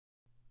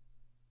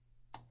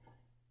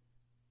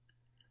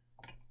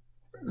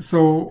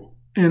So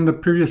in the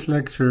previous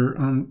lecture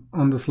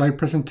on the slide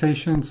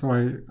presentation, so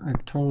I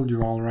told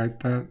you all, right,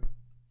 that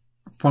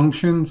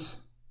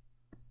functions,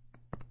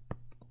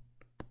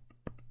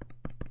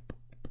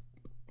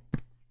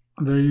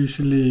 they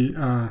usually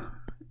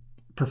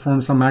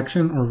perform some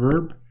action or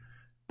verb,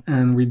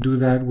 and we do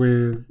that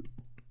with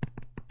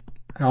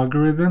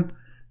algorithm.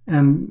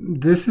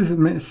 And this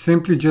is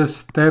simply just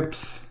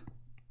steps.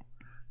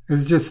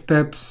 It's just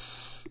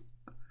steps.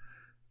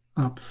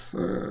 Oops,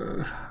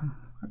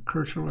 my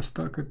cursor was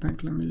stuck, I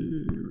think. Let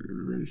me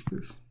erase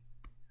this.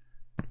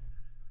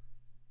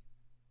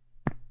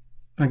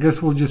 I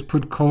guess we'll just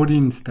put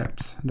coding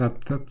steps.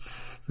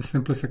 That's the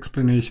simplest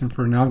explanation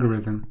for an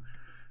algorithm.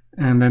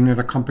 And then it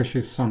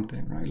accomplishes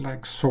something, right?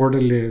 Like sort a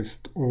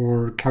list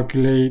or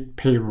calculate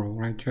payroll,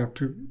 right? You have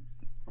to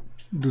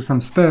do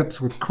some steps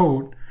with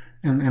code,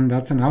 and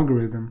that's an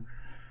algorithm.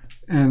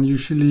 And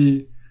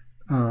usually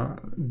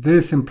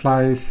this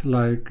implies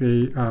like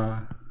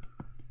a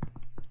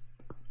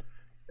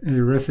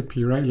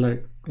recipe, right?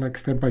 Like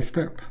step by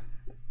step.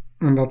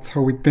 And that's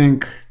how we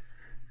think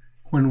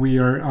when we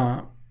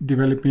are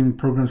developing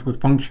programs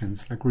with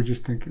functions. Like we're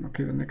just thinking,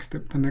 okay, the next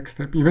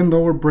step, even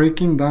though we're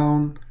breaking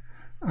down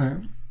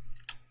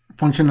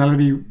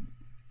functionality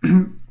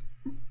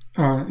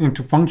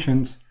into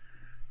functions,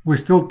 we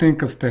still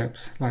think of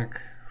steps. Like,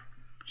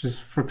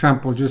 just for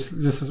example, just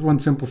one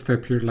simple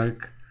step here,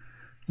 like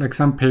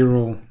some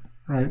payroll,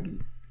 right?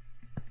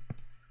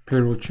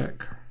 Payroll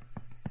check.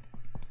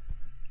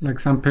 Like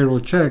some payroll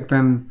check,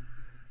 then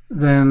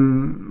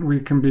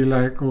we can be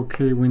like,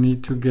 okay, we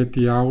need to get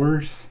the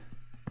hours,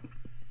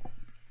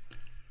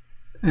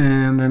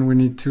 and then we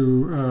need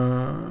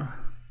to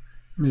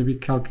maybe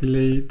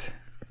calculate.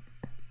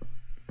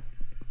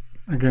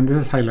 Again, this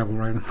is high level,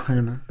 right? I'm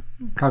gonna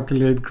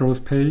calculate gross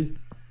pay,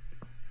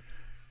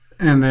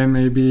 and then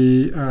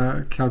maybe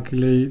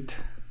calculate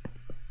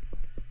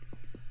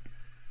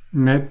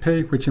net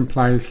pay, which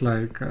implies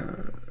like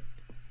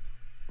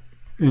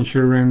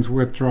insurance,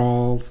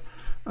 withdrawals,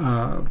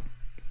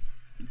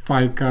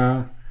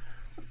 FICA,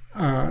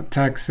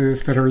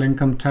 taxes, federal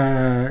income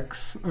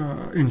tax,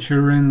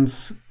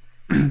 insurance,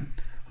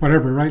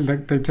 whatever, right?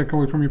 Like they take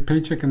away from your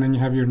paycheck, and then you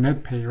have your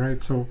net pay,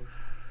 right? So,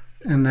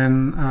 and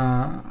then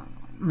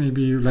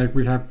maybe like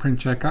we have print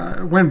check.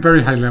 I went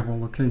very high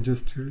level, okay,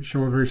 just to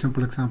show a very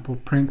simple example.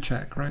 Print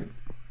check, right?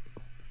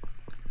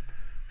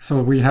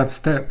 So we have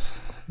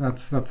steps.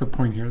 That's the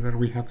point here, that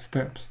we have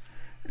steps.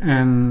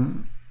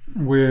 And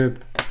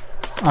with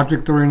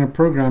object-oriented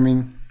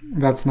programming,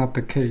 that's not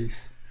the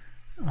case.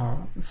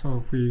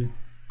 So if we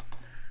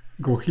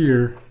go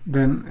here,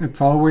 then it's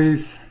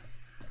always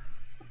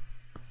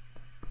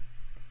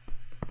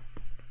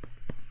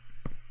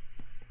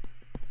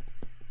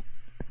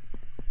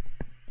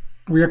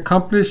we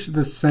accomplish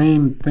the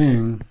same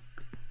thing,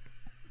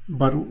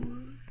 but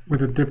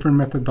with a different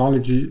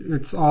methodology.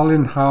 It's all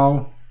in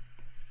how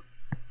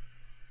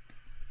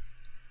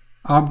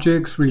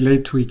objects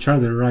relate to each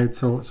other, right?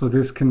 So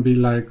this can be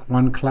like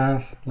one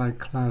class, like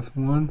class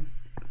 1,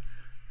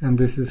 and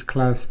this is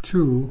class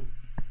 2,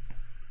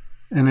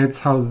 and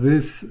it's how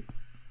these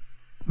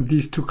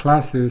two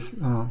classes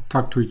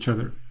talk to each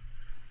other.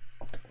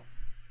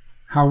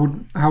 How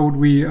would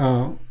we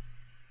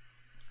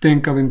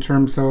think of in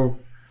terms of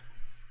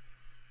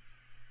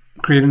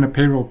creating a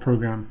payroll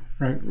program,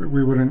 right?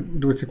 We wouldn't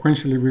do it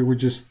sequentially. We would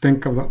just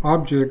think of the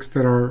objects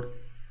that are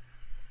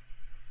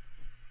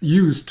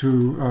used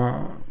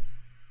to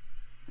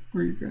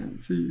we can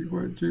see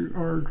what you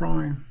are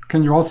drawing.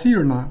 Can you all see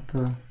or not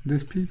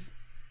this piece?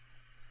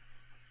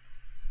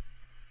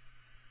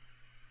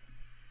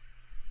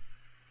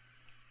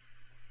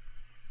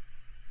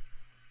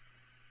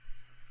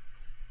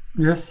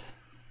 Yes.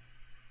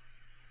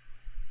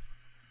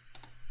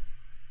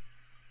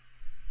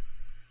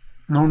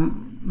 No.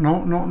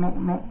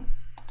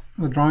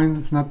 The drawing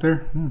is not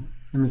there.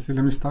 Let me see.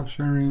 Let me stop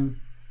sharing.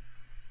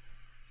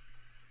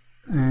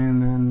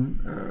 And then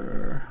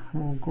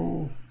we'll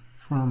go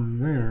from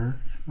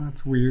there. So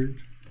that's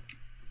weird.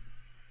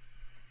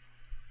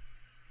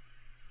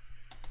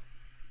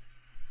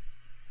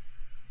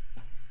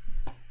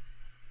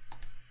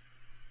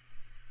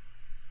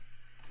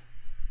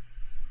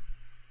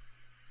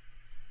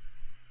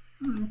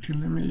 Okay,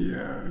 let me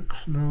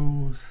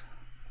close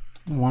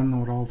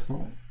OneNote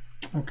also.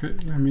 Okay,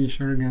 let me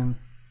share again.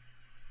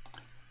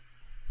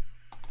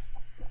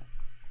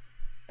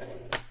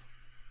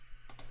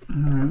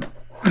 And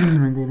let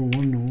me go to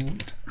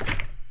OneNote.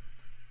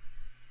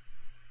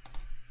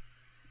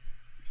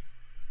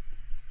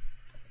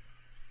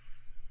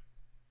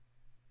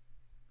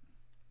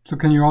 So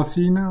can you all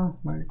see now?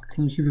 Like,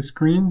 can you see the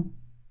screen?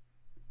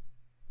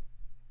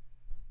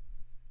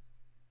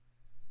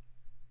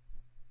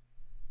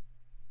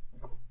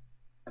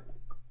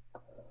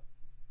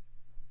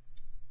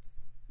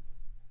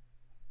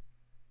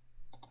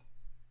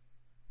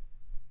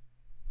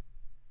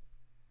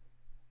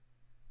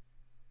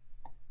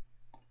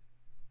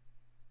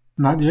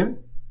 Not yet?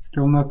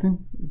 Still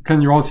nothing?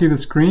 Can you all see the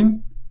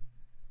screen?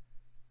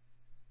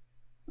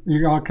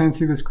 You all can't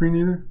see the screen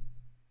either?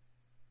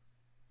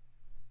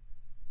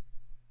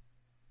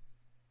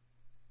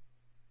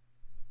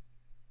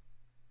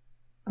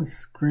 a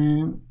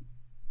screen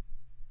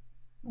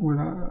with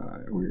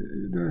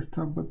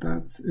desktop, but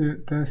that's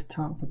it.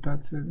 Desktop, but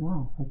that's it.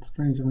 Wow, that's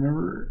strange. I've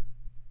never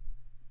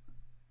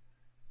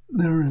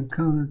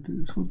encountered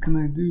this. What can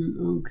I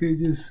do? Okay,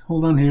 just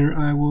hold on here.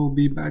 I will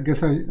be back. I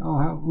guess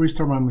I'll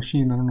restart my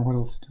machine. I don't know what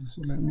else to do.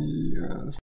 So let me